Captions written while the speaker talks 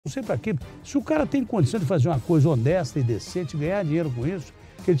não sei para quê. Se o cara tem condição de fazer uma coisa honesta e decente, ganhar dinheiro com isso,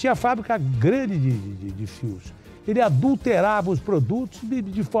 ele tinha fábrica grande de fios. Ele adulterava os produtos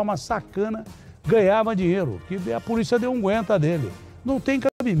de forma sacana, ganhava dinheiro. Que a polícia deu um aguenta dele. Não tem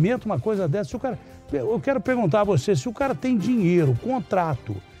cabimento uma coisa dessa. Se o cara, eu quero perguntar a você, se o cara tem dinheiro,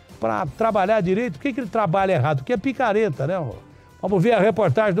 contrato, para trabalhar direito, por que ele trabalha errado? Porque é picareta, né? Vamos ver a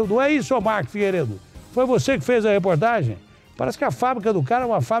reportagem. Não é isso, Marco Figueiredo? Foi você que fez a reportagem? Parece que a fábrica do cara é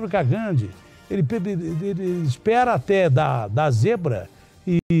uma fábrica grande. Ele espera até da zebra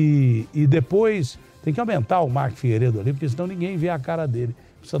e depois tem que aumentar o Marco Figueiredo ali, porque senão ninguém vê a cara dele.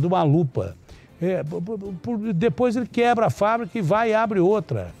 Precisa de uma lupa. Depois ele quebra a fábrica e vai e abre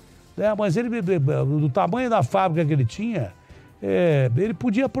outra. Mas ele, do tamanho da fábrica que ele tinha, ele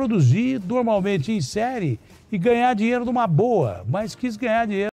podia produzir normalmente em série e ganhar dinheiro numa boa, mas quis ganhar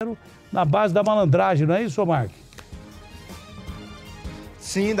dinheiro na base da malandragem, não é isso, Marco?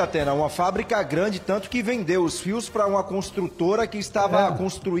 Sim, Datena, uma fábrica grande, tanto que vendeu os fios para uma construtora que estava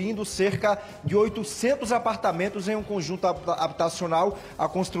construindo cerca de 800 apartamentos em um conjunto habitacional. A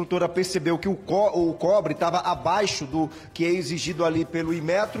construtora percebeu que o cobre estava abaixo do que é exigido ali pelo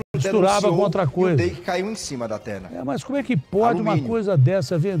Inmetro. Misturava com outra coisa. E o DEIC caiu em cima da Datena. Mas como é que pode uma coisa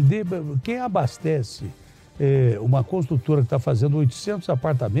dessa vender? Quem abastece uma construtora que está fazendo 800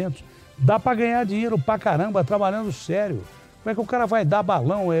 apartamentos, dá para ganhar dinheiro pra caramba, trabalhando sério. Como é que o cara vai dar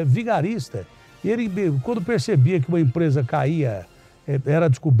balão? É vigarista. E ele, quando percebia que uma empresa caía, era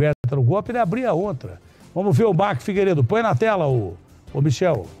descoberta no golpe, ele abria outra. Vamos ver o Marco Figueiredo. Põe na tela, o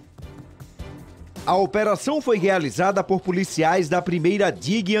Michel. A operação foi realizada por policiais da primeira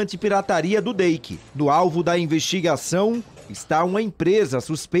DIG antipirataria do DEIC. No alvo da investigação está uma empresa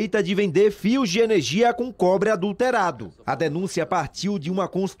suspeita de vender fios de energia com cobre adulterado. A denúncia partiu de uma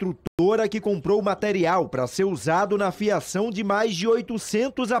construtora que comprou material para ser usado na fiação de mais de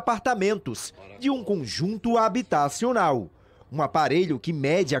 800 apartamentos de um conjunto habitacional. Um aparelho que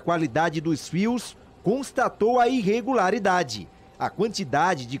mede a qualidade dos fios constatou a irregularidade. A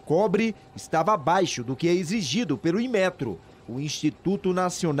quantidade de cobre estava abaixo do que é exigido pelo Inmetro, o Instituto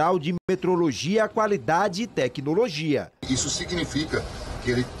Nacional de Metrologia, Qualidade e Tecnologia. Isso significa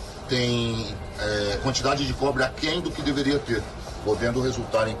que ele tem quantidade de cobre aquém do que deveria ter, podendo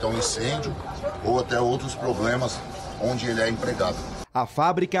resultar então incêndio ou até outros problemas onde ele é empregado. A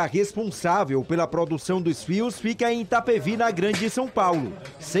fábrica responsável pela produção dos fios fica em Itapevi, na Grande São Paulo.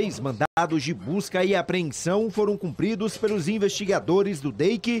 6 mandados de busca e apreensão foram cumpridos pelos investigadores do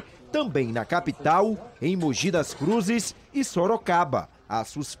DEIC, também na capital, em Mogi das Cruzes e Sorocaba. A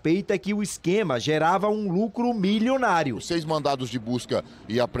suspeita é que o esquema gerava um lucro milionário. 6 mandados de busca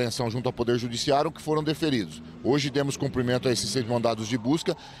e apreensão junto ao Poder Judiciário que foram deferidos. Hoje demos cumprimento a esses 6 mandados de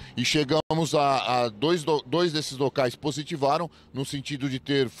busca e chegamos a dois desses locais positivaram, no sentido de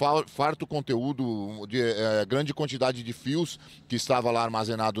ter farto conteúdo, de grande quantidade de fios que estava lá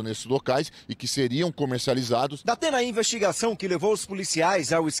armazenado nesses locais e que seriam comercializados. Datena, a investigação que levou os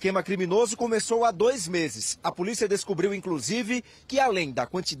policiais ao esquema criminoso começou há 2 meses. A polícia descobriu, inclusive, que além da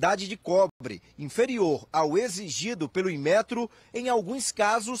quantidade de cobre inferior ao exigido pelo Inmetro, em alguns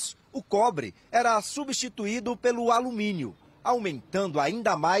casos, o cobre era substituído pelo alumínio, aumentando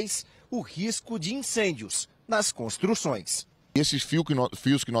ainda mais o risco de incêndios nas construções. Esses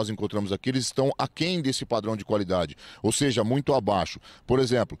fios que nós encontramos aqui, eles estão aquém desse padrão de qualidade, ou seja, muito abaixo. Por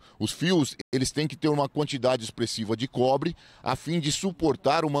exemplo, os fios, eles têm que ter uma quantidade expressiva de cobre a fim de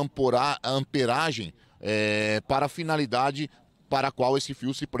suportar uma amperagem para a finalidade para a qual esse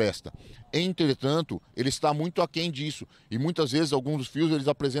fio se presta. Entretanto, ele está muito aquém disso e muitas vezes alguns dos fios eles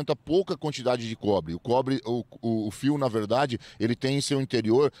apresentam pouca quantidade de cobre. O fio, na verdade, ele tem em seu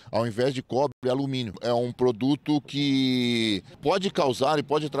interior, ao invés de cobre, alumínio. É um produto que pode causar e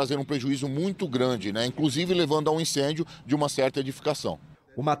pode trazer um prejuízo muito grande, né? Inclusive levando a um incêndio de uma certa edificação.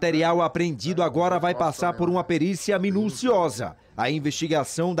 O material apreendido agora vai passar por uma perícia minuciosa. A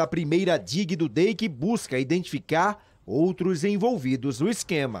investigação da primeira DIG do DEIC busca identificar outros envolvidos no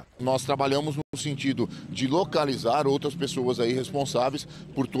esquema. Nós trabalhamos no sentido de localizar outras pessoas aí responsáveis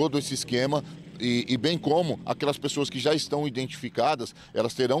por todo esse esquema e bem como aquelas pessoas que já estão identificadas,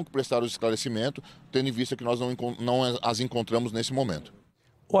 elas terão que prestar o esclarecimento, tendo em vista que nós não as encontramos nesse momento.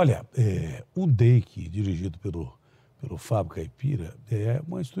 Olha, o DEIC, dirigido pelo Fábio Caipira, é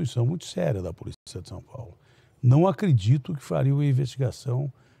uma instituição muito séria da Polícia de São Paulo. Não acredito que faria uma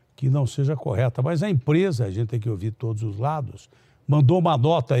investigação que não seja correta, mas a empresa, a gente tem que ouvir todos os lados, mandou uma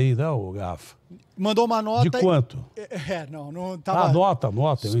nota aí, né, o Gafa? Mandou uma nota... De quanto? Não tava... Nota,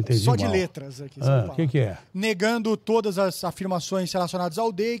 eu entendi só de mal. letras aqui. O que é? Negando todas as afirmações relacionadas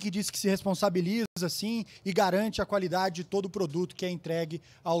ao DEIC, diz que se responsabiliza assim e garante a qualidade de todo o produto que é entregue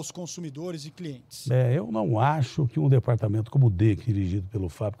aos consumidores e clientes. Eu não acho que um departamento como o DEIC, dirigido pelo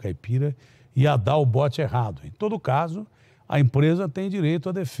Fábio Caipira, ia dar o bote errado. Em todo caso, a empresa tem direito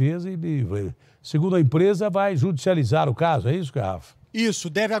à defesa e, segundo a empresa, vai judicializar o caso. É isso, Rafa? Isso,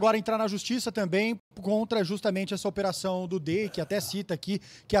 deve agora entrar na justiça também contra justamente essa operação do DEIC, que até cita aqui,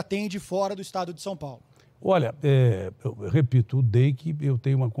 que atende fora do estado de São Paulo. Olha, eu repito, o DEIC, eu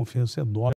tenho uma confiança enorme.